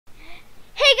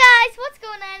guys, what's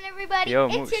going on, everybody? Yo,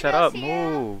 it's shut up,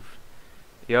 move.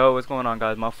 Yo, what's going on,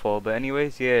 guys? My fault. But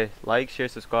anyways, yeah, like, share,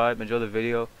 subscribe, enjoy the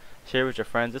video, share with your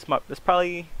friends. This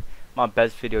probably my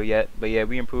best video yet. But yeah,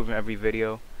 we improving every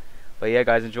video. But yeah,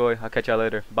 guys, enjoy. I'll catch y'all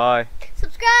later. Bye.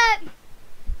 Subscribe.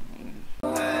 Ain't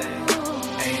nobody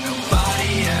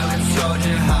ever told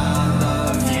you how I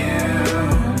love you.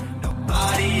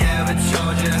 Nobody ever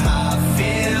told you how I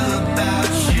feel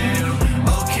about you.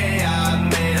 Okay, I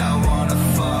admit I wanna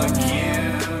fuck you,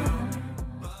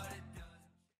 but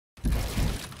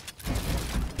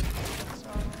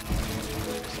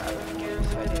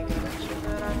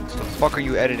What the fuck are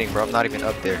you editing, bro? I'm not even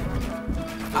up there.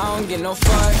 I don't get no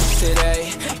fucks today.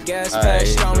 Gas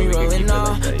patch on me rolling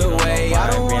all the way.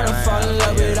 I don't wanna fall in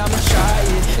love, but I'ma try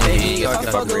it. Baby, if I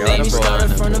fuck a lady,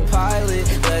 started from the pilot.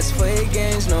 Let's play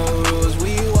games, no rules.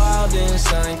 We wildin',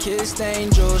 sun-kissed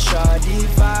angels, shoddy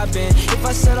vibing. If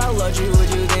I said I loved you, would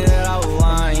you think that I was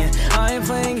lying? I ain't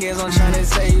playing games, I'm trying to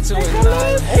take you to an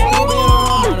island. You been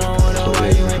around, I don't wonder why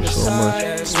you ain't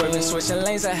beside. Swerving, switching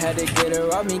lanes, I had to get her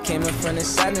off me. Came in front of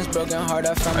sadness, broken heart,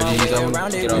 I found my way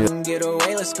around it. We can get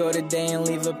away. Let's go today and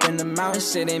leave up in the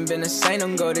mountains. Shit ain't been the same.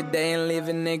 Don't go today and leave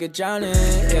a nigga drowning.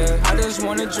 Yeah, I just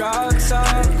wanna drop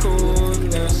top cool.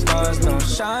 The stars don't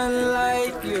shine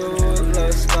like you.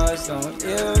 The stars don't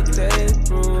irritate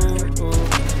rules.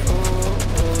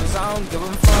 I don't give a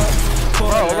fuck.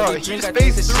 Bro, he just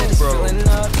phased through, bro.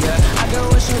 Yeah, I got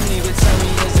what you need, but tell me,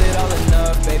 is it all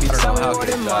enough, baby? Tell me what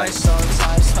it might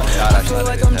sometimes. I feel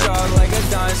like I'm drugged like a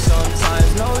dime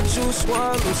sometimes. No juice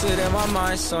world, lucid in my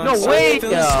mind sometimes. No way!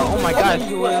 Oh my god.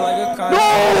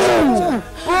 No!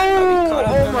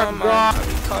 Oh my god.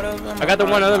 I got the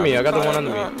one under me.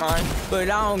 But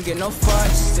I don't get no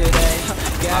fucks today.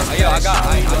 I got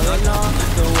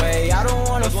the way. I don't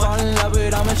wanna fall in love,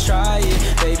 but I'ma try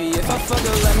it. Baby, if I fuck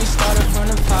her, let me start it from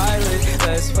the pilot.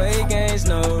 Let's play games,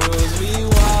 no rules. We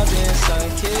wildin',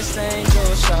 sun-kissed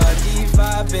angels, shoddy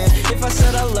vibing. If I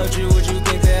said I loved you, would you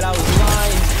think that I was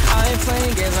lying? I ain't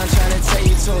playing games, I'm trying to take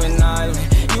you to an island.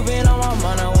 You been on my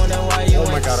mind, I wonder why you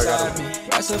ain't beside me.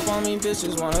 Rise up on me,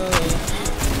 bitches wanna leave.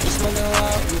 Smoking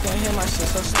loud, you can hear my shit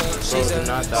so stuck. She's a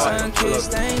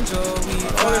sun-kissed angel. We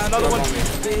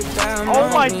vibing, big down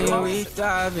on me, we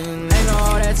thriving. Ain't no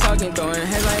all that talking, throwing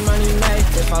heads like money make.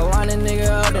 If I line a nigga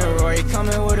up, then Rory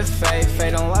coming with a fade.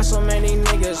 Fade don't lost so many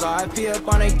niggas, RIP up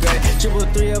on a grave. Triple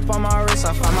 3 up on my wrist,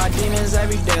 I find my demons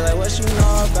every day. Like what you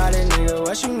know about it, nigga,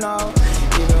 what you know?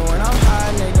 Even when I'm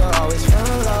high, nigga, always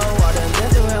feeling low. I done been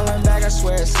through hell and back, I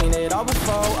swear I've seen it all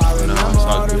before. I remember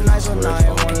all the nights when I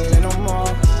ain't wanna live no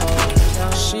more.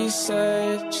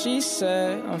 She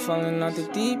said, I'm falling out the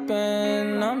deep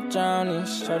end, I'm drowning.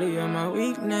 Shawty on my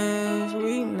weakness.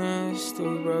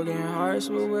 2 broken hearts,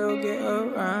 but we'll get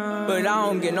around. But I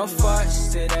don't get no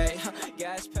fucks today.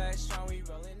 Gas pack strong, we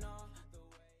rolling.